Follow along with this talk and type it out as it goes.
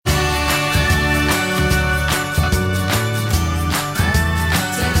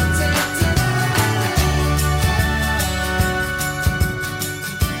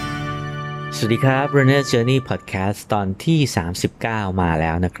สวัสดีครับ Runner Journey Podcast ตอนที่39มาแ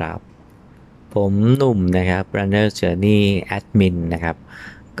ล้วนะครับผมหนุ่มนะครับ Runner Journey Admin นะครับ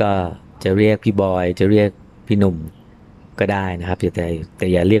ก็จะเรียกพี่บอยจะเรียกพี่หนุ่มก็ได้นะครับแต่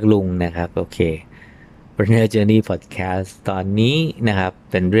อย่าเรียกลุงนะครับโอเค Runner Journey Podcast ตอนนี้นะครับ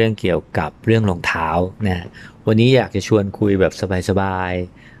เป็นเรื่องเกี่ยวกับเรื่องรองเท้านะวันนี้อยากจะชวนคุยแบบสบาย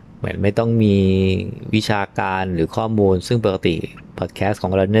ๆเหมือนไม่ต้องมีวิชาการหรือข้อมูลซึ่งปกติพอดแคสต์ขอ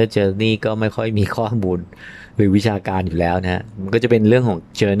ง Runner Journey ก็ไม่ค่อยมีข้อมูลหรือวิชาการอยู่แล้วนะมันก็จะเป็นเรื่องของ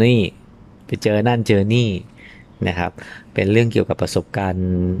Journey ไปเจอนั่นเจอนี่นะครับเป็นเรื่องเกี่ยวกับประสบการณ์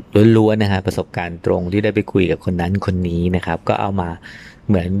ล้วนๆนะฮะประสบการณ์ตรงที่ได้ไปคุยกับคนนั้นคนนี้นะครับก็เอามา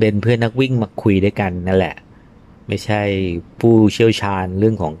เหมือนเป็นเพื่อนนักวิ่งมาคุยด้วยกันนั่นแหละไม่ใช่ผู้เชี่ยวชาญเรื่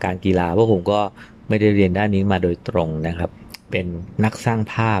องของการกีฬาเพราะผมก็ไม่ได้เรียนด้านนี้มาโดยตรงนะครับเป็นนักสร้าง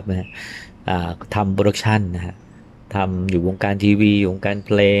ภาพนะทำโปรดักชันนะฮะทำอยู่วงการทีวีอยู่วงการเ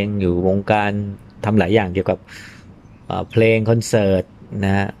พลงอยู่วงการทำหลายอย่างเกี่ยวกับเพลงคอนเสิร์ตน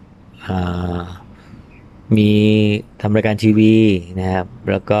ะฮะมีทำรายการทีวีนะครับ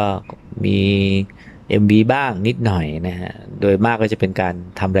แล้วก็มี MV บ้างนิดหน่อยนะฮะโดยมากก็จะเป็นการ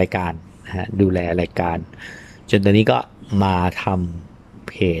ทำรายการนะฮะดูแลรายการจนตอนนี้ก็มาทำ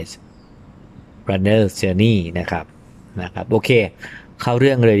เพจ Runner Journey นะครับโอเคเข้าเ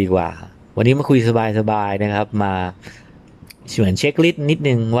รื่องเลยดีกว่าวันนี้มาคุยสบายๆนะครับมาเหมือนเช็คลิสต์นิด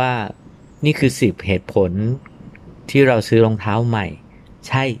นึงว่านี่คือ10เหตุผลที่เราซื้อรองเท้าใหม่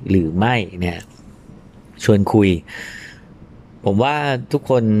ใช่หรือไม่เนี่ยชวนคุยผมว่าทุก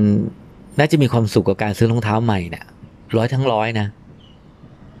คนน่าจะมีความสุขกับการซื้อรองเท้าใหม่เนี่ยร้อยทั้งร้อยนะ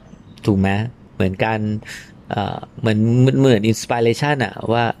ถูกไหมเหมือนกันเหมือนอินสปิเรชันอะ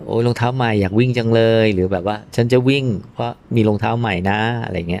ว่าโอ้ยรองเท้าใหม่อยากวิ่งจังเลยหรือแบบว่าฉันจะวิ่งเพราะมีรองเท้าใหม่นะอ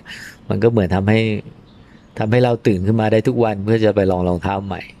ะไรเงี้ยมันก็เหมือนทำให้เราตื่นขึ้นมาได้ทุกวันเพื่อจะไปลองรองเท้าใ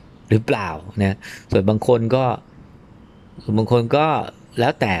หม่หรือเปล่านะส่วนบางคนก็แล้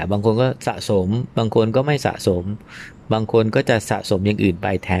วแต่บางคนก็สะสมบางคนก็ไม่สะสมบางคนก็จะสะสมอย่างอื่นไป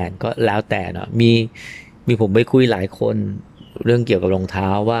แทนก็แล้วแต่เนาะมีผมไปคุยหลายคนเรื่องเกี่ยวกับรองเท้า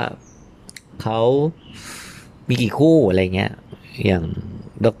ว่าเขามีกี่คู่อะไรเงี้ยอย่าง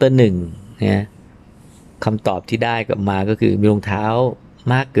ด็อกเตอร์หนึ่งเนี่ยคำตอบที่ได้กลับมาก็คือมีรองเท้า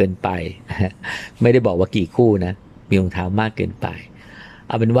มากเกินไปไม่ได้บอกว่ากี่คู่นะมีรองเท้ามากเกินไปเ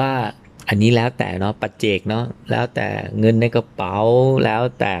อาเป็นว่าอันนี้แล้วแต่เนาะปัจเจกเนาะแล้วแต่เงินในกระเป๋าแล้ว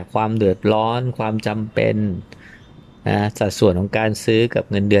แต่ความเดือดร้อนความจำเป็นนะสัดส่วนของการซื้อกับ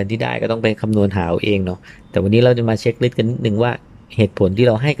เงินเดือนที่ได้ก็ต้องไปคำนวณหาเอาเองเนาะแต่วันนี้เราจะมาเช็คลิสต์กันนิดนึงว่าเหตุผลที่เ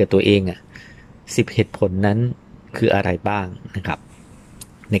ราให้กับตัวเองอ่ะ10เหตุผลนั้นคืออะไรบ้างนะครับ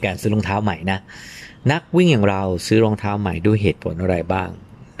ในการซื้อรองเท้าใหม่นะนักวิ่งอย่างเราซื้อรองเท้าใหม่ด้วยเหตุผลอะไรบ้าง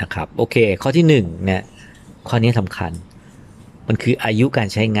นะครับโอเคข้อที่1เนี่ยข้อนี้สำคัญมันคืออายุการ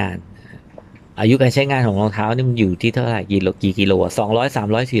ใช้งานอายุการใช้งานของรองเท้านี่มันอยู่ที่เท่าไหร่กี่กิโล200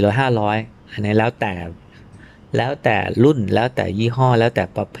 300 400 500อันนี้แล้วแต่รุ่นแล้วแต่ยี่ห้อแล้วแต่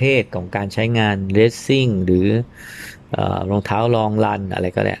ประเภทของการใช้งานเรซซิ่งหรือรองเท้าลองรันอะไร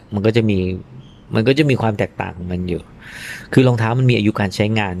ก็ได้มันก็จะมีความแตกต่างของมันอยู่คือรองเท้ามันมีอายุการใช้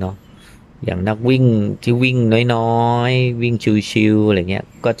งานเนาะอย่างนักวิ่งที่วิ่งน้อยๆวิ่งชิวๆอะไรเงี้ย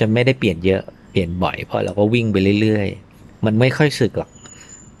ก็จะไม่ได้เปลี่ยนเยอะเปลี่ยนบ่อยเพราะเราก็วิ่งไปเรื่อยๆมันไม่ค่อยสึกหรอก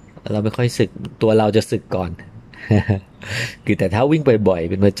เราไม่ค่อยสึกตัวเราจะสึกก่อนคือแต่ถ้าวิ่งบ่อยๆ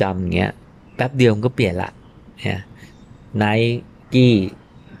เป็นประจำอย่างเงี้ยแป๊บเดียวมันก็เปลี่ยนละเนี่ยไนกี้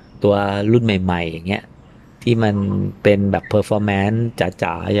ตัวรุ่นใหม่ๆอย่างเงี้ยที่มันเป็นแบบเพอร์ฟอร์แมนซ์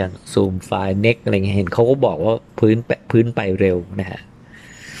จ๋าๆอย่างซูมไฟล์เน็กอะไรเงี้ยเห็นเขาก็บอกว่าพื้นไปเร็วนะฮะ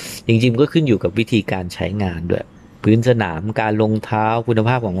จริงๆก็ขึ้นอยู่กับวิธีการใช้งานด้วยพื้นสนามการลงเท้าคุณภ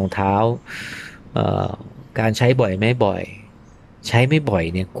าพของรองเท้าเอ่อการใช้บ่อยไม่บ่อยใช้ไม่บ่อย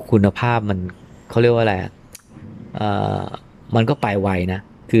เนี่ยคุณภาพมันเขาเรียกว่าอะไรเอ่อมันก็ไปไวนะ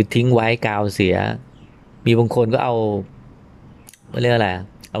คือทิ้งไว้กาวเสียมีบางคนก็เอาเรียกอะไร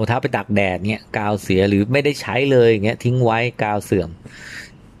เอารองเท้าไปตากแดดเงี้ยกาวเสียหรือไม่ได้ใช้เลยอย่างเงี้ยทิ้งไว้กาวเสื่อม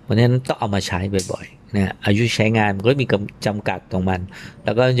เพราะฉะนั้นต้องเอามาใช้บ่อยๆนะอายุใช้งานมันก็มีจำกัดของมันแ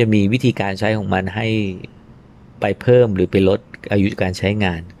ล้วก็จะมีวิธีการใช้ของมันให้ไปเพิ่มหรือไปลดอายุการใช้ง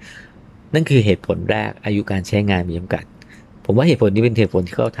านนั่นคือเหตุผลแรกอายุการใช้งานมีจำกัดผมว่าเหตุผลนี้เป็นเหตุผล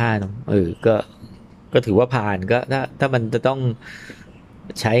ที่เข้าท่าเนาะก็ถือว่าผ่านก็ถ้ามันจะต้อง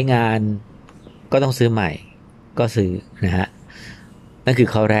ใช้งานก็ต้องซื้อใหม่ก็ซื้อนะฮะนั่นคือ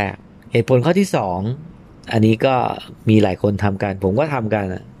ข้อแรกเหตุผลข้อที่สองอันนี้ก็มีหลายคนทำกันผมก็ทำกัน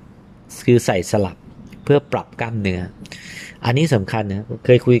คือใส่สลับเพื่อปรับกล้ามเนื้ออันนี้สำคัญนะเค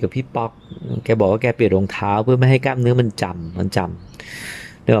ยคุยกับพี่ป๊อกแกบอกว่าแกเปลี่ยนรองเท้าเพื่อไม่ให้กล้ามเนื้อมันจ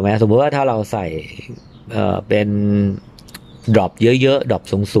ำนึกออกไหมสมมติว่าถ้าเราใส่เป็น ดรอปเยอะๆดรอป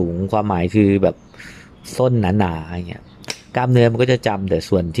สูงๆความหมายคือแบบส้นหนาๆอย่างเงี้ยกล้ามเนื้อมันก็จะจำแต่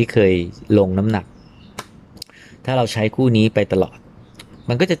ส่วนที่เคยลงน้ำหนักถ้าเราใช้คู่นี้ไปตลอด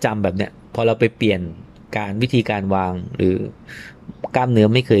มันก็จะจำแบบเนี้ยพอเราไปเปลี่ยนการวิธีการวางหรือกล้ามเนื้อ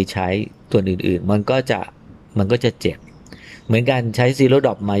ไม่เคยใช้ส่วนอื่นๆมันก็จะเจ็บเหมือนกันใช้ซีโร่ด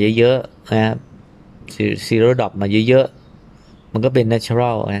รอปมาเยอะๆนะครับซีโร่ดรอปมาเยอะๆมันก็เป็น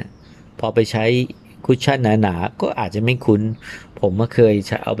natural นะพอไปใช้คุชชั่นหนาๆก็อาจจะไม่คุ้นผมก็เคย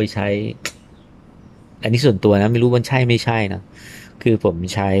เอาไปใช้อันนี้ส่วนตัวนะไม่รู้มันใช่ไม่ใช่นะคือผม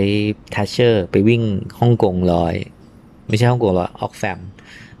ใช้ทัชเชอร์ไปวิ่งฮ่องกงร้อยไม่ใช่ฮ่องกงร้อยออกแฟม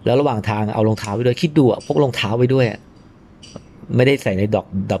แล้วระหว่างทางเอารองเท้าไปด้วยคิดดูอะพกรองเท้าไปด้วยอะไม่ได้ใส่ในด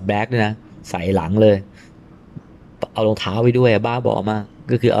อกแบ็กด้วยนะใส่หลังเลยเอารองเท้าไปด้วยบ้าบอมาก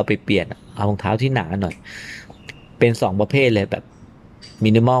ก็คือเอาไปเปลี่ยนเอารองเท้าที่หนาหน่อยเป็นสองประเภทเลยแบบ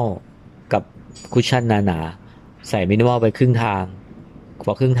มินิมอลกับคุชชั่นหนาๆใส่มินิมอลไปครึ่งทางพ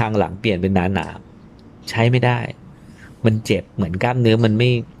อครึ่งทางหลังเปลี่ยนเป็นหนาๆใช้ไม่ได้มันเจ็บเหมือนกล้ามเนื้อ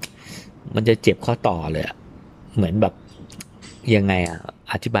มันจะเจ็บข้อต่อเลยอะเหมือนแบบยังไงอะ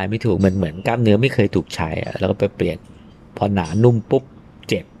อธิบายไม่ถูกเหมือนกล้ามเนื้อไม่เคยถูกใช้อะแล้วก็ไปเปลี่ยนพอหนานุ่มปุ๊บ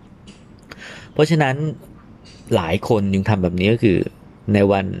เจ็บเพราะฉะนั้นหลายคนยังทำแบบนี้ก็คือใน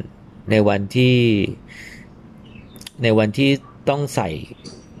วันในวันที่ในวันที่ต้องใส่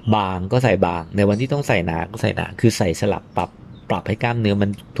บางก็ใส่บางในวันที่ต้องใส่หนาก็ใส่หนาคือใส่สลับปรับให้กล้ามเนื้อมัน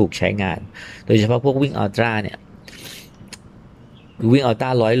ถูกใช้งานโดยเฉพาะพวกวิ่งอัลตร้าเนี่ยวิ่งอัลตร้า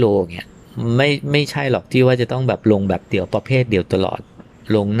100 โลเนี่ยไม่ใช่หรอกที่ว่าจะต้องแบบลงแบบเดี่ยวประเภทเดี่ยวตลอด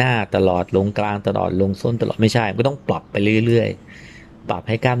ลงหน้าตลอดลงกลางตลอดลงส้นตลอดไม่ใช่มันก็ต้องปรับไปเรื่อยๆปรับใ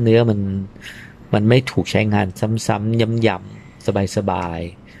ห้กล้ามเนื้อมันไม่ถูกใช้งานซ้ำๆย้ำๆสบาย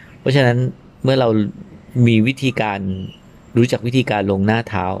ๆเพราะฉะนั้นเมื่อเรามีวิธีการรู้จักวิธีการลงหน้า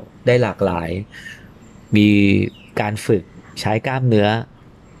เท้าได้หลากหลายมีการฝึกใช้กล้ามเนื้อ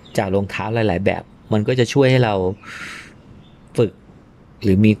จากรองเท้าหลายๆแบบมันก็จะช่วยให้เราฝึกห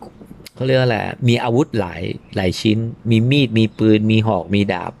รือมีเขาเรียกว่าอะไรมีอาวุธหลายชิ้นมีมีดมีปืนมีหอกมี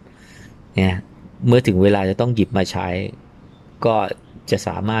ดาบเนี่ยเมื่อถึงเวลาจะต้องหยิบมาใช้ก็จะส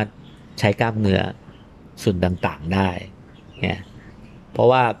ามารถใช้กล้ามเนื้อส่วนต่างๆได้เนี่ยเพราะ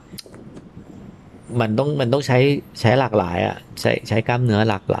ว่ามันต้องใช้หลากหลายอ่ะใช้กล้ามเนื้อ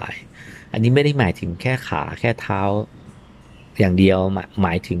หลากหลายอันนี้ไม่ได้หมายถึงแค่ขาแค่เท้าอย่างเดียวหม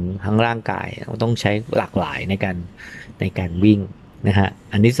ายถึงทั้งร่างกายเราต้องใช้หลากหลายในการวิ่งนะฮะ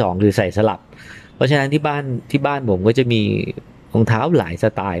อันที่สองคือใส่สลับเพราะฉะนั้นที่บ้านผมก็จะมีรองเท้าหลายส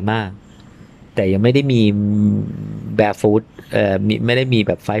ไตล์มากแต่ยังไม่ได้มีแบบฟูดไม่ได้มีแ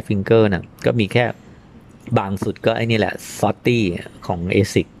บบไฟฟิงเกอร์นะก็มีแค่บางสุดก็ไอ้นี่แหละซอตตี้ของเอ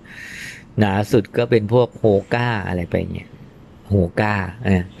ซิกหนาสุดก็เป็นพวกโฮก้าอะไรไปเงี้ยโฮก้า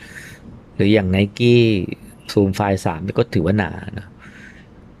หรืออย่างไนกี้ซูมไฟ3ก็ถือว่าหนานะ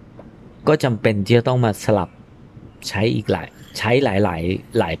ก็จำเป็นที่จะต้องมาสลับใช้อีกใช้ห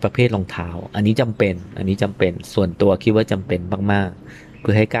ลายประเภทรองเท้าอันนี้จำเป็นส่วนตัวคิดว่าจำเป็นมากๆเ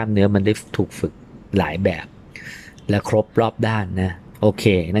พื่อให้กล้ามเนื้อมันได้ถูกฝึกหลายแบบและครบรอบด้านนะโอเค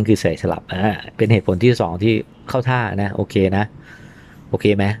นั่นคือใส่สลับเป็นเหตุผลที่สองที่เข้าท่านะโอเคนะโอเค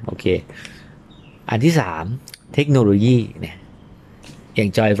ไหมโอเคอันที่สามเทคโนโลยีเนี่ยอย่าง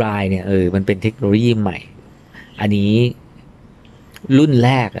จอยไรเนี่ยมันเป็นเทคโนโลยีใหม่อันนี้รุ่นแ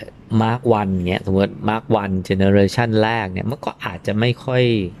รกมาร์ควันเงี้ยสมมติมาร์ควันเจเนอเรชันแรกเนี่ยมันก็อาจจะไม่ค่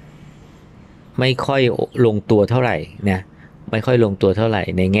อยลงตัวเท่าไหร่นะไม่ค่อยลงตัวเท่าไหร่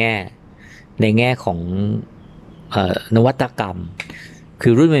ในแง่ของนวัตกรรมคื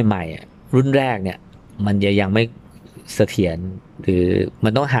อรุ่นใหม่ๆรุ่นแรกเนี่ยมันยังไม่เสถียรหรือมั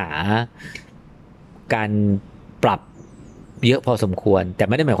นต้องหาการปรับเยอะพอสมควรแต่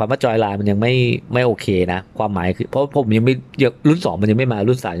ไม่ได้หมายความว่าจอยไลน์มันยังไม่โอเคนะความหมายคือเพราะผมยังไม่รุ่น2มันยังไม่มา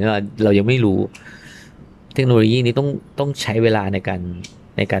รุ่น3เรายังไม่รู้เทคโนโลยีนี้ต้องใช้เวลาใน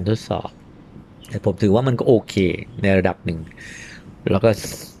การทดสอบแต่ผมถือว่ามันก็โอเคในระดับหนึ่งแล้วก็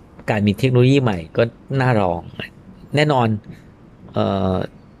การมีเทคโนโลยีใหม่ก็น่าลองแน่นอนเอ่อ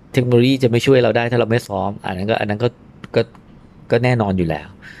เทคโนโลยีจะไม่ช่วยเราได้ถ้าเราไม่ซ้อมก็ก็แน่นอนอยู่แล้ว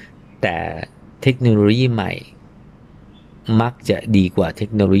แต่เทคโนโลยีใหม่มักจะดีกว่าเทค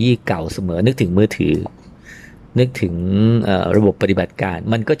โนโลยีเก่าเสมอนึกถึงมือถือนึกถึงระบบปฏิบัติการ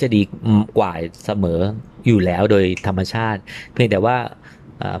มันก็จะดีกว่าเสมออยู่แล้วโดยธรรมชาติเพียงแต่ว่า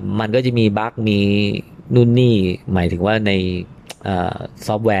มันก็จะมีบั๊กมีนู่นนี่หมายถึงว่าในซ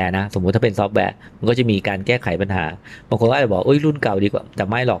อฟต์แวร์นะสมมุติถ้าเป็นซอฟต์แวร์มันก็จะมีการแก้ไขปัญหาบางคนก็อาจจะบอกรุ่นเก่าดีกว่าแต่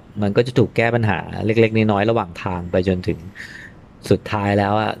ไม่หรอกมันก็จะถูกแก้ปัญหาเล็กๆน้อยๆระหว่างทางไปจนถึงสุดท้ายแล้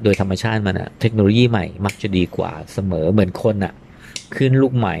วโดยธรรมชาติเทคโนโลยีใหม่มักจะดีกว่าเสมอเหมือนคนขึ้นลู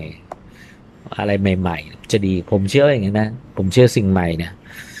กใหม่ อะไรใหม่ๆจะดีผมเชื่ออย่างนี้นนะผมเชื่อสิ่งใหม่นะ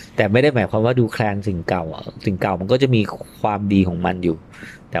แต่ไม่ได้หมายความว่าดูแคลนสิ่งเก่าอ่ะสิ่งเก่ามันก็จะมีความดีของมันอยู่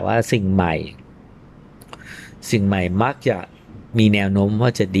แต่ว่าสิ่งใหม่มักจะมีแนวโน้มว่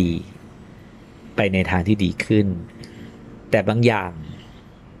าจะดีไปในทางที่ดีขึ้นแต่บางอย่าง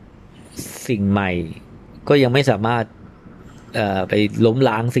สิ่งใหม่ก็ยังไม่สามารถไปล้ม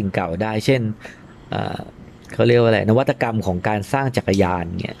ล้างสิ่งเก่าได้เช่นเอ่อเขาเรียกว่าอะไรนวัตกรรมของการสร้างจักรยาน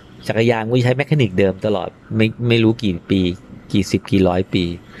เนี่ยจักรยานก็ใช้แมคานิกเดิมตลอดไม่รู้กี่ปีกี่สิบกี่ร้อยปี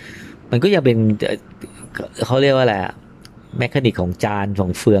มันก็ยังเป็นเขาเรียกว่าอะไรอะแมคานิกของจานขอ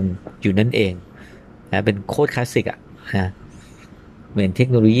งเฟืองอยู่นั่นเองนะเป็นโคตรคลาสสิกอะนะเหมือนเทค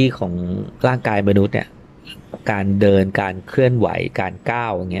โนโลยีของร่างกายมนุษย์เนี่ยการเดินการเคลื่อนไหวการก้า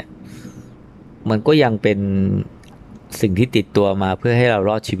วอย่างเงี้ยมันก็ยังเป็นสิ่งที่ติดตัวมาเพื่อให้เรา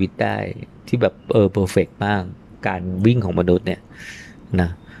รอดชีวิตได้ที่แบบเพอร์เฟกต์มากการวิ่งของมนุษย์เนี่ยนะ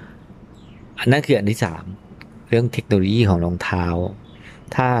อันนั้นคืออันที่สามเรื่องเทคโนโลยีของรองเท้า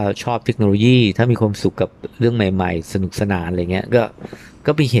ถ้าชอบเทคโนโลยีถ้ามีความสุขกับเรื่องใหม่ๆสนุกสนานอะไรเงี้ย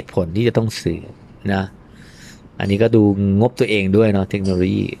ก็มีเหตุผลที่จะต้องซื้อนะอันนี้ก็ดูงบตัวเองด้วยเนาะเทคโนโล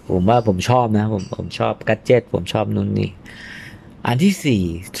ยีผมว่าผมชอบนะผมชอบกัดเจ็ตผมชอบนู่นนี่อันที่สี่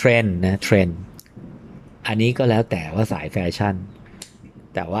เทรนด์นะเทรนด์อันนี้ก็แล้วแต่ว่าสายแฟชั่น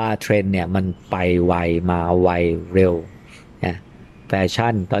แต่ว่าเทรนด์เนี่ยมันไปไวมาไวเร็วนะแฟ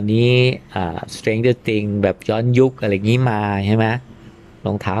ชั่นตอนนี้Stranger Things แบบย้อนยุคอะไรงี้มาใช่ไหมร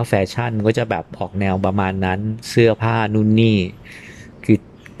องเท้าแฟชั่นก็จะแบบออกแนวประมาณนั้นเสื้อผ้านู่นนี่คือ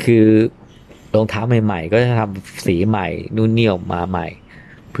คือรองเท้าใหม่ๆก็จะทำสีใหม่นู่นนี่ออกมาใหม่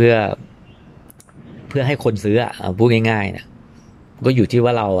เพื่อเพื่อให้คนซื้ออ่ะพูดง่ายๆนะก็อยู่ที่ว่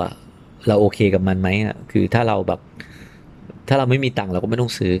าเราโอเคกับมันไหมอ่ะคือถ้าเราไม่มีตังค์เราก็ไม่ต้อ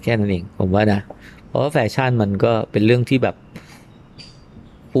งซื้อแค่นั้นเองผมว่านะเพราะว่าแฟชั่นมันก็เป็นเรื่องที่แบบ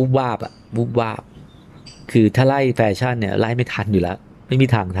วูบวาบอะวูบวาบคือถ้าไล่แฟชั่นเนี่ยไล่ไม่ทันอยู่แล้วไม่มี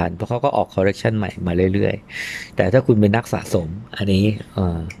ทางทันเพราะเขาก็ออกคอลเลคชันใหม่มาเรื่อยๆแต่ถ้าคุณเป็นนักสะสมอันนี้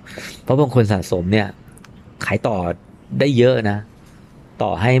เพราะบางคนสะสมเนี่ยขายต่อได้เยอะนะต่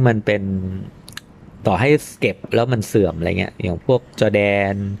อให้มันเป็นต่อให้เก็บแล้วมันเสื่อมอะไรเงี้ยอย่างพวกจอแด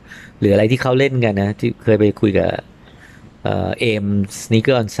นหรืออะไรที่เขาเล่นกันนะที่เคยไปคุยกับเอมสนีกเก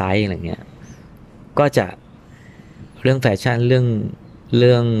อร์ออนไซต์อะไรเงี้ยก็จะเรื่องแฟชั่นเ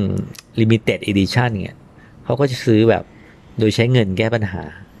รื่อง limited edition เนี่ยเขาก็จะซื้อแบบโดยใช้เงินแก้ปัญหา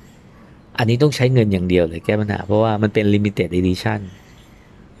อันนี้ต้องใช้เงินอย่างเดียวเลยแก้ปัญหาเพราะว่ามันเป็น limited edition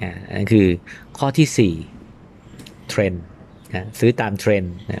อันนั้นคือข้อที่สี่เทรนด์นะซื้อตามเทรน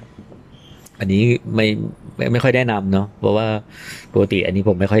ด์นะอันนี้ไม่ค่อยแนะนำเนาะเพราะว่าปกติอันนี้ผ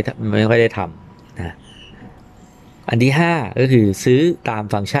มไม่ค่อยได้ทำนะอันที่ห้าก็คือซื้อตาม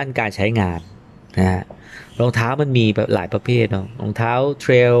ฟังก์ชันการใช้งานนะฮะรองเท้ามันมีแบบหลายประเภทเนาะรองเท้าเท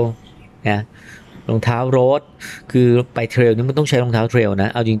รลนะรองเท้าโรดคือไปเทรลนี่มันต้องใช้รองเท้าเทรลนะ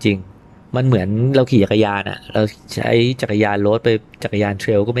เอาจริงๆมันเหมือนเราขี่จักรยานอะเราใช้จักรยานโรดไปจักรยานเทร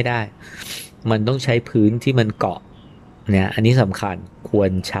ลก็ไม่ได้มันต้องใช้พื้นที่มันเกาะเนี่ยอันนี้สำคัญคว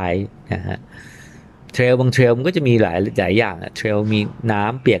รใช้นะฮะเทรลบางเทรลมันก็จะมีหลายอย่างอะเทรลมีน้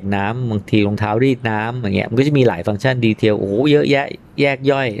ำเปียกน้ำบางทีรองเท้ารีดน้ำอย่างเงี้ยมันก็จะมีหลายฟังก์ชันดีเทลโอ้โหเยอะแยะแยก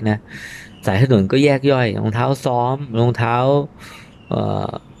ย่อยนะสายถนนก็แยกย่อยรองเท้าซ้อมรองเท้าเอ่อ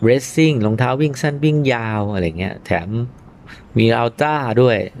เรซซิ่งรองเท้าวิ่งสั้นวิ่งยาวอะไรเงี้ยแถมมีอัลต้าด้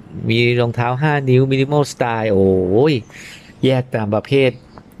วยมีรองเท้า5 นิ้วมินิมอลสไตล์โอ้ยแยกตามประเภท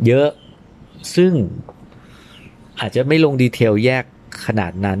เยอะซึ่งอาจจะไม่ลงดีเทลแยกขนา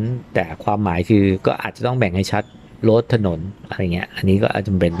ดนั้นแต่ความหมายคือก็อาจจะต้องแบ่งให้ชัดรถถนนอะไรเงี้ยอันนี้ก็อาจจ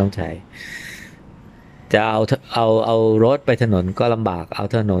ำเป็นต้องใช้จะเอารถไปถนนก็ลำบากเอา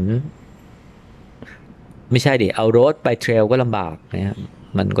ถนนไม่ใช่ดิเอารถไปเทรลก็ลำบากนะครับ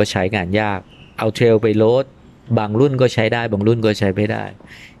มันก็ใช้งานยากเอาเทรลไปรถบางรุ่นก็ใช้ได้บางรุ่นก็ใช้ไม่ได้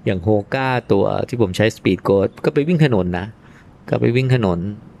อย่างโฮก้าตัวที่ผมใช้สปีดโกดก็ไปวิ่งถนนนะก็ไปวิ่งถนน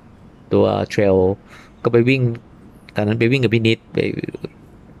ตัวเทรลก็ไปวิ่งตอนนั้นไปวิ่งกับพี่นิด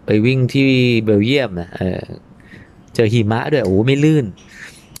ไปวิ่งที่เบลเยียมนะเจอหิมะด้วยโอ้ไม่ลื่น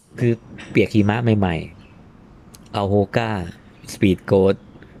คือเปียกหิมะใหม่ๆเอาโฮก้าสปีดโกด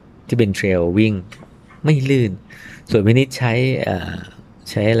ที่เป็นเทรลวิ่งไม่ลื่นส่วนพี่นิดใช้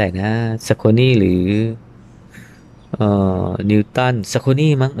อะไรนะสโคนี่หรือนิวตันสโค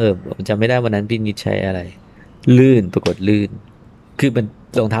นี่มั้งผมจำไม่ได้วันนั้นพี่นิดใช้อะไรลื่นปรากฏลื่นคือมัน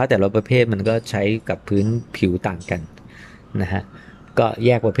รองเท้าแต่ละประเภทมันก็ใช้กับพื้นผิวต่างกันนะฮะก็แย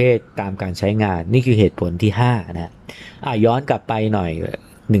กประเภทตามการใช้งานนี่คือเหตุผลที่5นะย้อนกลับไปหน่อย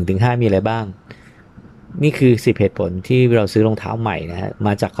1 ถึง 5มีอะไรบ้างนี่คือ10เหตุผลที่เราซื้อรองเท้าใหม่นะฮะม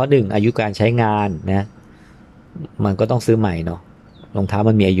าจากข้อ1อายุการใช้งานนะมันก็ต้องซื้อใหม่เนาะรองเท้า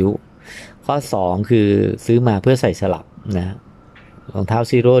มันมีอายุ ข้อ2คือซื้อมาเพื่อใส่สลับนะรองเท้า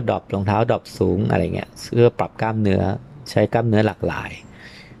ซีโร่ดรอปรองเท้าดรอปสูงอะไรเงี้ยเพื่อปรับกล้ามเนื้อใช้กล้ามเนื้อหลากหลาย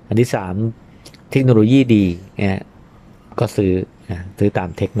อันที่3เทคโนโลยีดีเนี่ยก็ซื้อตาม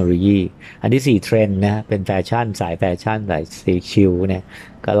เทคโนโลยีอันที่4เทรนด์นะเป็นแฟชั่นสายแฟชั่นสายสีชิลเนี่ย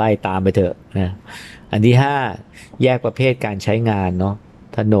ก็ไล่ตามไปเถอะนะอันที่5แยกประเภทการใช้งานเนาะ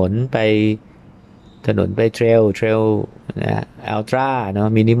ถนนไปเทรลนะอัลตร้าเนาะ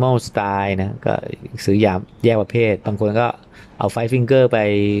มินิมอลสไตล์นะก็ซื้อยามแยกประเภทบางคนก็เอาไฟฟิงเกอร์ไป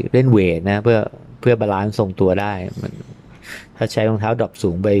เล่นเวทนะเพื่อบาลานซ์ทรงตัวได้มันถ้าใช้รองเท้าดรอปสู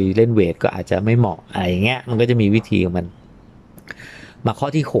งไปเล่นเวทก็อาจจะไม่เหมาะอะไรเงี้ยมันก็จะมีวิธีของมันมาข้อ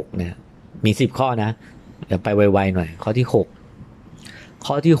ที่6เนี่ยมี10ข้อนะเดี๋ยวไปไวๆหน่อยข้อที่ 6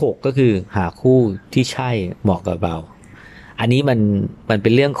ก็คือหาคู่ที่ใช่เหมาะกับเราอันนี้มันเป็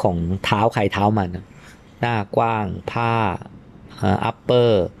นเรื่องของเท้าใครเท้ามันนะหน้ากว้างผ้าอัปเปอ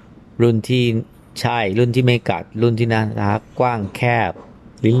ร์รุ่นที่ใช่รุ่นที่ไม่กัดรุ่นที่หน้ากว้างแคบ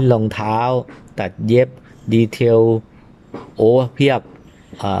ลิ้นรองเท้าตัดเย็บดีเทลโอ้เพียบ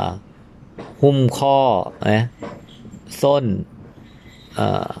หุ้มข้อนะส้น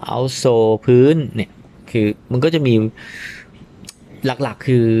เอาโซพื้นเนี่ยคือมันก็จะมีหลักๆ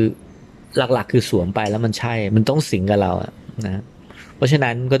คือสวมไปแล้วมันใช่มันต้องสิงกับเราอะนะเพราะฉะ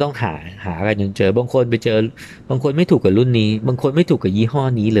นั้นก็ต้องหากันจนเจอบางคนไปเจอบางคนไม่ถูกกับรุ่นนี้บางคนไม่ถูกกับยี่ห้อ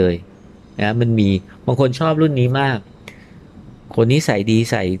นี้เลยนะมันมีบางคนชอบรุ่นนี้มากคนนี้ใส่ดี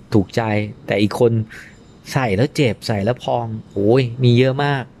ใส่ถูกใจแต่อีกคนใส่แล้วเจ็บใส่แล้วพองโอ้ยมีเยอะม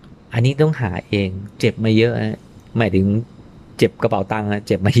ากอันนี้ต้องหาเองเจ็บมาเยอะนะหมายถึงเจ็บกระเป๋าตังค์นะเ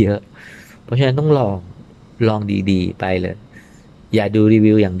จ็บมาเยอะเพราะฉะนั้นต้องลองดีๆไปเลยอย่าดูรี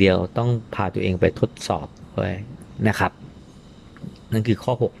วิวอย่างเดียวต้องพาตัวเองไปทดสอบไว้นะครับนั่นคือข้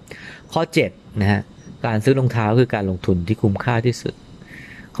อ6ข้อ7นะฮะการซื้อรองเท้าคือการลงทุนที่คุ้มค่าที่สุด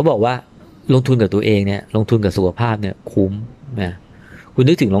เขาบอกว่าลงทุนกับตัวเองเนี่ยลงทุนกับสุขภาพเนี่ยคุ้มนะคุณ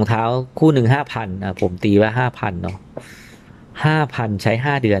นึกถึงรองเท้าคู่หนึ่ง5,000นะผมตีว่า5,000เนาะ5,000ใช้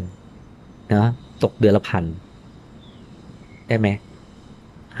5 เดือนนะตกเดือนละพันได้ไหม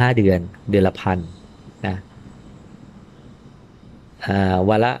5 เดือนเดือนละพันนะ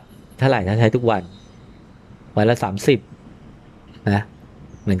วันละเท่าไหร่ถ้าใช้ทุกวันละ30นะ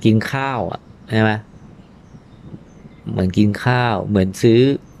เหมือนกินข้าวอ่ะใช่ไหมเหมือนกินข้าวเหมือน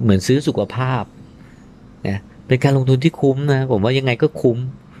ซื้อสุขภาพนะเป็นการลงทุนที่คุ้มนะผมว่ายังไงก็คุ้ม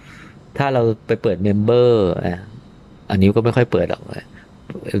ถ้าเราไปเปิดเมมเบอร์นะอันนี้ก็ไม่ค่อยเปิดหรอก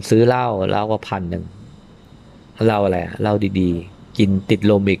ซื้อเหล้าก็1,100เหล้าอะไรเหล้าดีๆกินติด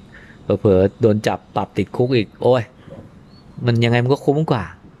ลมอีกเผลอๆโดนจับปรับติดคุกอีกโอ้ยมันยังไงมันก็คุ้มกว่า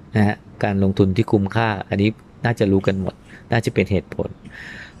นะฮะการลงทุนที่คุ้มค่าอันนี้น่าจะรู้กันหมดน่าจะเป็นเหตุผล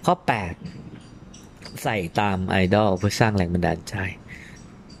ข้อ8ใส่ตามไอดอลเพื่อสร้างแรงบันดาลใจ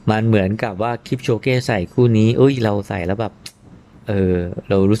มันเหมือนกับว่าคลิปโชเก้ใส่คู่นี้เอ้ยเราใส่แล้วแบบ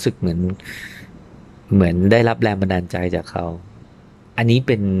เรารู้สึกเหมือนได้รับแรงบันดาลใจจากเขาอันนี้เ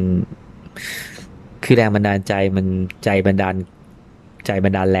ป็นคือแรงบันดาลใจมันใจบันดา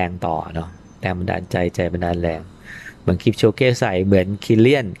ลแรงต่อเนาะแรงบันดาลใจบันดาลแรงเหมือนคลิปโชเก้ใส่เหมือนคิลเ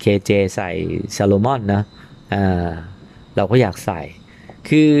ลียนเคเจใส่ซาโลมอนนะอ่าเราก็อยากใส่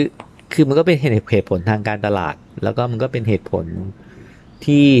คือคือมันก็เป็นเหตุผลทางการตลาดแล้วก็มันก็เป็นเหตุผล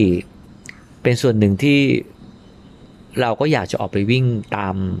ที่เป็นส่วนหนึ่งที่เราก็อยากจะออกไปวิ่ง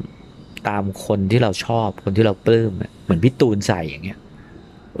ตามคนที่เราชอบคนที่เราปลื้มเหมือนพี่ตูนใส่อย่างเงี้ย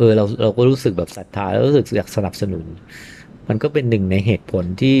เราก็รู้สึกแบบศรัทธาแล้วรู้สึกอยากสนับสนุนมันก็เป็นหนึ่งในเหตุผล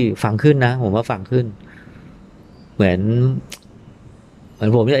ที่ฟังขึ้นนะผมว่าฟังขึ้นเหมือน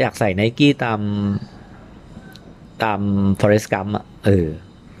ผมอยากใส่ไนกี้ตามฟอเรสต์กัมอ่ะ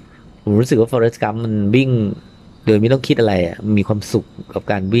ผมรู้สึกว่า Forrest Gump มันวิ่งโดยไม่ต้องคิดอะไรอ่ะมีความสุขกับ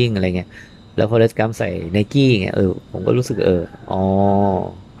การวิ่งอะไรเงี้ยแล้ว Forrest Gump ใส่ไนกี้เงี้ยผมก็รู้สึกอ๋อ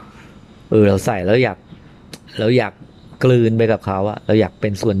เราใส่แล้วอยากกลืนไปกับเขาอะเราอยากเป็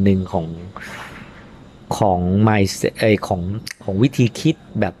นส่วนหนึ่งของ mindset ของวิธีคิด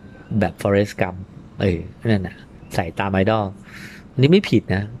แบบ Forrest Gump นั่นน่ะใส่ตามไอดอลอันนี้ไม่ผิด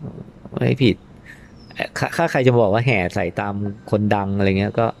นะไม่ผิดถ้าใครจะบอกว่าแห่ใส่ตามคนดังอะไรเงี้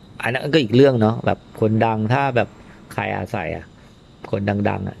ยก็อันนั้นก็อีกเรื่องเนาะแบบคนดังถ้าแบบใครใส่คน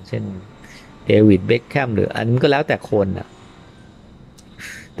ดังเช่นเดวิดเบ็คแฮมหรืออันนั้นก็แล้วแต่คน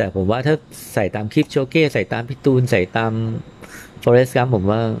แต่ผมว่าถ้าใส่ตามคลิปโชเก้ใส่ตามพี่ตูนใส่ตามฟอเรสต์กัมผม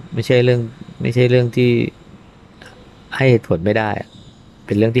ว่าไม่ใช่เรื่องที่ให้เหตุผลไม่ได้เ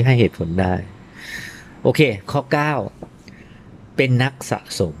ป็นเรื่องที่ให้เหตุผลได้โอเคข้อ9เป็นนักสะ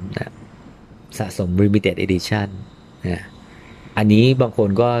สมสะสม limited edition นะอันนี้บางคน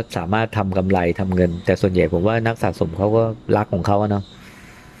ก็สามารถทำกำไรทำเงินแต่ส่วนใหญ่ผมว่านักสะสมเขาก็รักของเขาเนาะ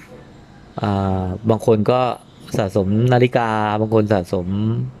บางคนก็สะสมนาฬิกาบางคนสะสม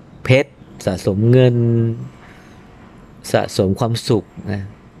เพชรสะสมเงินสะสมความสุขนะ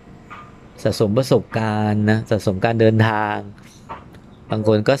สะสมประสบการณ์นะสะสมการเดินทางบางค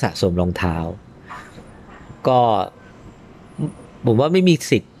นก็สะสมรองเท้าก็ผมว่าไม่มี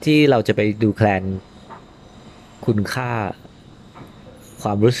สิทธิ์ที่เราจะไปดูแคลนคุณค่าคว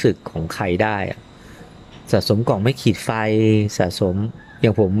ามรู้สึกของใครได้อะสะสมกล่องไม่ขีดไฟสะสมอย่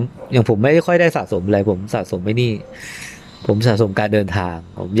างผมอย่างผมไม่ค่อยได้สะสมอะไรผมสะสมไม่นี่ผมสะสมการเดินทาง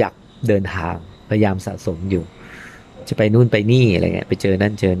ผมอยากเดินทางพยายามสะสมอยู่จะไปนู่นไปนี่อะไรเงี้ยไปเจอนั่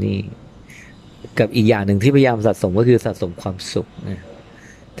นเจอนี่กับอีกอย่างหนึ่งที่พยายามสะสมก็คือสะสมความสุขนะ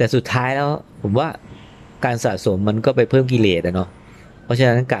แต่สุดท้ายแล้วผมว่าการสะสมมันก็ไปเพิ่มกิเลสอะเนาะเพราะฉะ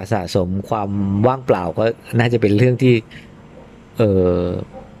นั้นการสะสมความว่างเปล่าก็น่าจะเป็นเรื่องที่เออ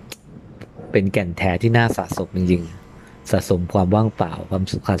เป็นแก่นแท้ที่น่าสะสมจริงๆสะสมความว่างเปล่าความ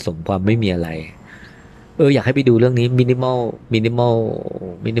สุขสะสมความไม่มีอะไรอยากให้ไปดูเรื่องนี้มินิม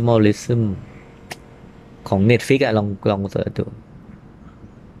อลลิซึมของ Netflix อะลองเสิร์ชดู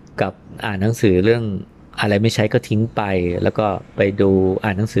กับอ่านหนังสือเรื่องอะไรไม่ใช้ก็ทิ้งไปแล้วก็ไปดูอ่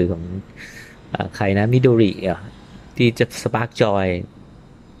านหนังสือของใครนะมิโดริอ่ะที่จะสปาร์กจอย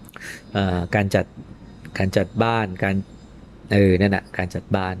การจัดบ้านการนั่นน่ะการจัด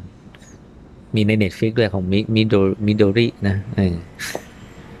บ้าน มีใน Netflix ด้วยของมิโดรินะ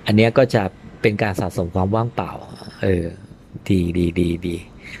อันเนี้ยก็จะเป็นการสะสมความว่างเปล่าเออดี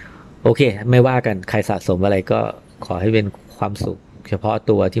โอเคไม่ว่ากันใครสะสมอะไรก็ขอให้เป็นความสุขเฉพาะ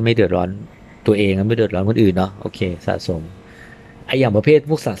ตัวที่ไม่เดือดร้อนตัวเองและไม่เดือดร้อนคนอื่นเนาะโอเคสะสมไออย่างประเภท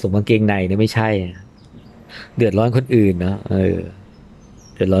พวกสะสมกางเกงในเนี่ยไม่ใช่เดือดร้อนคนอื่นเนาะ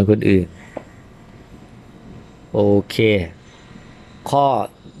เดือดร้อนคนอื่นโอเคข้อ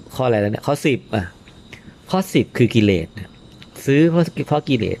ข้ออะไรแล้วเนี่ยข้อ 10ข้อ 10คือกิเลสซื้อเพราะ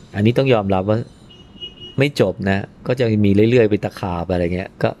กิเลสอันนี้ต้องยอมรับว่าไม่จบนะก็จะมีเรื่อยๆเป็นตะขาบอะไรเงี้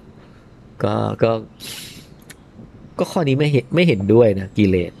ยก็ก็ก็ข้อนี้ไม่เห็นด้วยนะกิ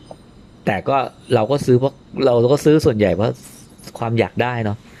เลสแต่ก็เราก็ซื้อเพราะเราก็ซื้อส่วนใหญ่เพราะความอยากได้เ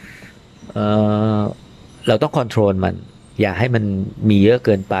นาะเออเราต้องคอนโทรลมันอย่าให้มันมีเยอะเ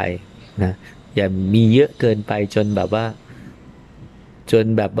กินไปนะอย่ามีเยอะเกินไปจนแบบว่า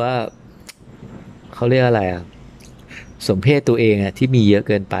เขาเรียกอะไรอ่ะสมเพศตัวเองอ่ะที่มีเยอะเ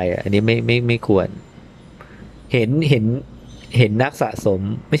กินไปอ่ะอันนี้ไม่ควรเห็นเห็นนักสะสม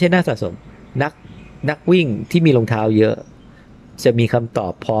ไม่ใช่นักสะสมนักนักวิ่งที่มีรองเท้าเยอะจะมีคำตอ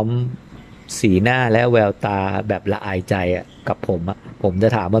บพร้อมสีหน้าและแววตาแบบละอายใจอ่ะกับผมอ่ะผมจะ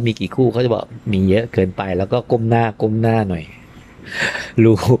ถามว่ามีกี่คู่เขาจะบอกมีเยอะเกินไปแล้วก็ก้มหน้าหน่อย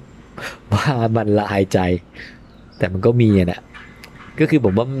รู้ว่ามันละอายใจแต่มันก็มีอ่ะนะ ก็คือผ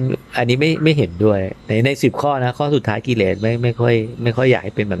มว่าอันนี้ไม่เห็นด้วยใน10 ข้อนะข้อสุดท้ายกิเลสไม่ค่อยอยากใ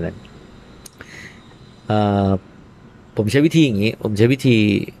ห้เป็นแบบนั้นเอ่อผมใช้วิธีอย่างนี้ผมใช้วิ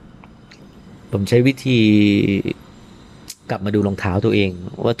ธีกลับมาดูรองเท้าตัวเอง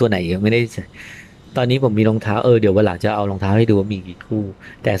ว่าตัวไหนยังไม่ได้ใส่ตอนนี้ผมมีรองเท้าเดี๋ยววันหลังจะเอารองเท้าให้ดูว่ามีกี่คู่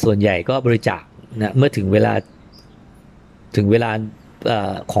แต่ส่วนใหญ่ก็บริจาคนะเมื่อถึงเวลา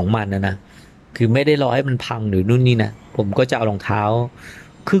ของมันนะคือไม่ได้รอให้มันพังหรือนู่นนี่นะผมก็จะเอารองเท้า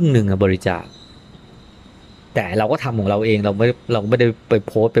ครึ่งหนึ่งอะบริจาคแต่เราก็ทำของเราเองเราไม่ได้ไปโ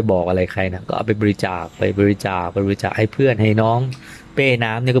พสต์ไปบอกอะไรใครนะก็เอาไปบริจาคให้เพื่อนให้น้องเป้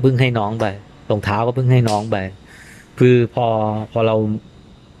น้ำเนี่ยก็เพิ่งให้น้องไปรองเท้าก็เพิ่งให้น้องไปคือพอเ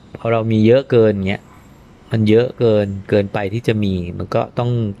รามีเยอะเกินเงี้ยมันเยอะเกินไปที่จะมีมันก็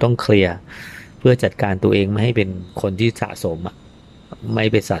ต้องเคลียร์เพื่อจัดการตัวเองไม่ให้เป็นคนที่สะสมอ่ะไม่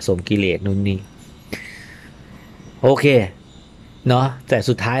ไปสะสมกิเลสนู่นนี่โอเคเนาะแต่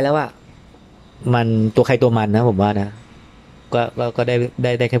สุดท้ายแล้วว่ามันตัวใครตัวมันนะผมว่านะก็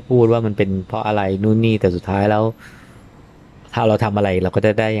ได้แค่พูดว่ามันเป็นเพราะอะไรนู่นนี่แต่สุดท้ายแล้วถ้าเราทำอะไรเราก็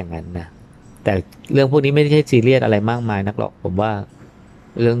ได้อย่างนั้นนะแต่เรื่องพวกนี้ไม่ใช่ซีเรียสอะไรมากมายนักหรอกผมว่า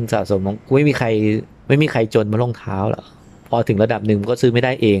เรื่องสะสมของไม่มีใครจนเพราะรองเท้าหรอกพอถึงระดับหนึ่งมันก็ซื้อไม่ไ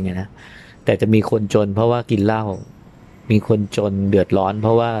ด้เองอะนะแต่จะมีคนจนเพราะว่ากินเหล้ามีคนจนเดือดร้อนเพ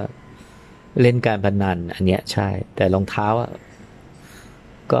ราะว่าเล่นการพนันอันเนี้ยใช่แต่รองเท้าอะ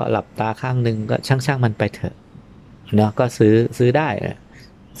ก็หลับตาข้างหนึ่งก็ช่างมันไปเถอะ เนาะก็ซื้อได้นะ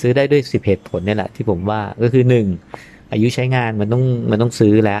ซื้อได้ด้วย10 เหตุผลเนี่ยแหละที่ผมว่าก็คือ1อายุใช้งานมันต้อง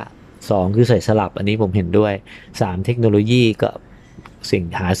ซื้อแล้ว2คือใส่สลับอันนี้ผมเห็นด้วย3เทคโนโลยีก็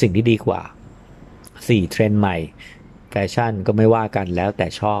หาสิ่งที่ดีกว่า4เทรนด์ใหม่แฟชั่นก็ไม่ว่ากันแล้วแต่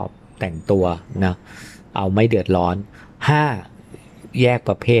ชอบแต่งตัวนะเอาไม่เดือดร้อน5แยกป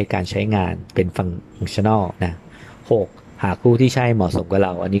ระเภทการใช้งานเป็นฟังชั่นอลนะ6หาคู่ที่ใช่เหมาะสมกับเร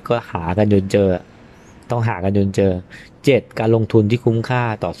าอันนี้ก็หากันจนเจอ ต้องหากันจนเจอ7การลงทุนที่คุ้มค่า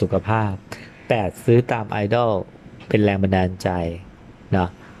ต่อสุขภาพ8ซื้อตามไอดอลเป็นแรงบันดาลใจนะ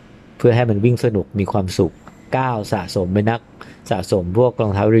เพื่อให้มันวิ่งสนุกมีความสุข9สะสมเป็นนักสะสมพวกรอ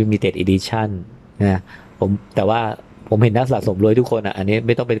งเท้า limited edition นะแต่ว่าผมเห็นนักสะสมรวยทุกคนอ่ะอันนี้ไ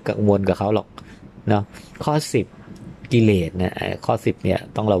ม่ต้องไปกังวลกับเขาหรอกเนาะข้อ10กิเลสนะข้อ10เนี่ย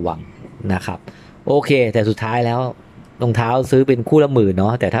ต้องระวังนะครับโอเคแต่สุดท้ายแล้วรองเท้าซื้อเป็นคู่ละ10,000เนา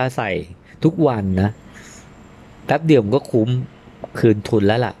ะแต่ถ้าใส่ทุกวันนะแป๊บเดียวมันก็คุ้มคืนทุน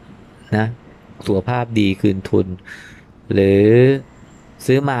แล้วล่ะนะสุขภาพดีคืนทุนหรือ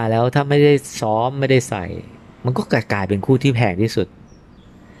ซื้อมาแล้วถ้าไม่ได้ซ้อมไม่ได้ใส่มันก็กลายเป็นคู่ที่แพงที่สุด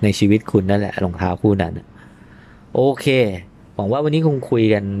ในชีวิตคุณนั่นแหละรองเท้าคู่นั้นโอเคหวังว่าวันนี้คงคุย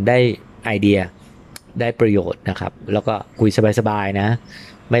กันได้ไอเดียได้ประโยชน์นะครับแล้วก็คุยสบายๆนะ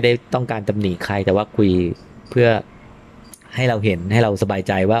ไม่ได้ต้องการตำหนิใครแต่ว่าคุยเพื่อให้เราเห็นให้เราสบายใ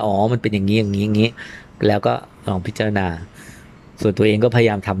จว่าอ๋อมันเป็นอย่างนี้อย่างนี้อย่างนี้แล้วก็ลองพิจารณาส่วนตัวเองก็พยา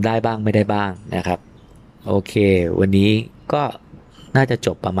ยามทำได้บ้างไม่ได้บ้างนะครับโอเควันนี้ก็น่าจะจ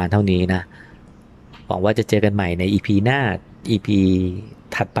บประมาณเท่านี้นะหวังว่าจะเจอกันใหม่ใน EP หน้า EP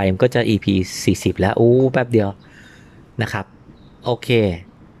ถัดไปมันก็จะ EP 40แล้วโอ้แป๊บเดียวนะครับโอเค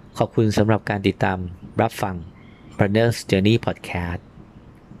ขอบคุณสำหรับการติดตามรับฟัง Partners Journey Podcast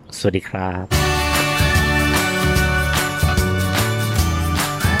สวัสดีครับ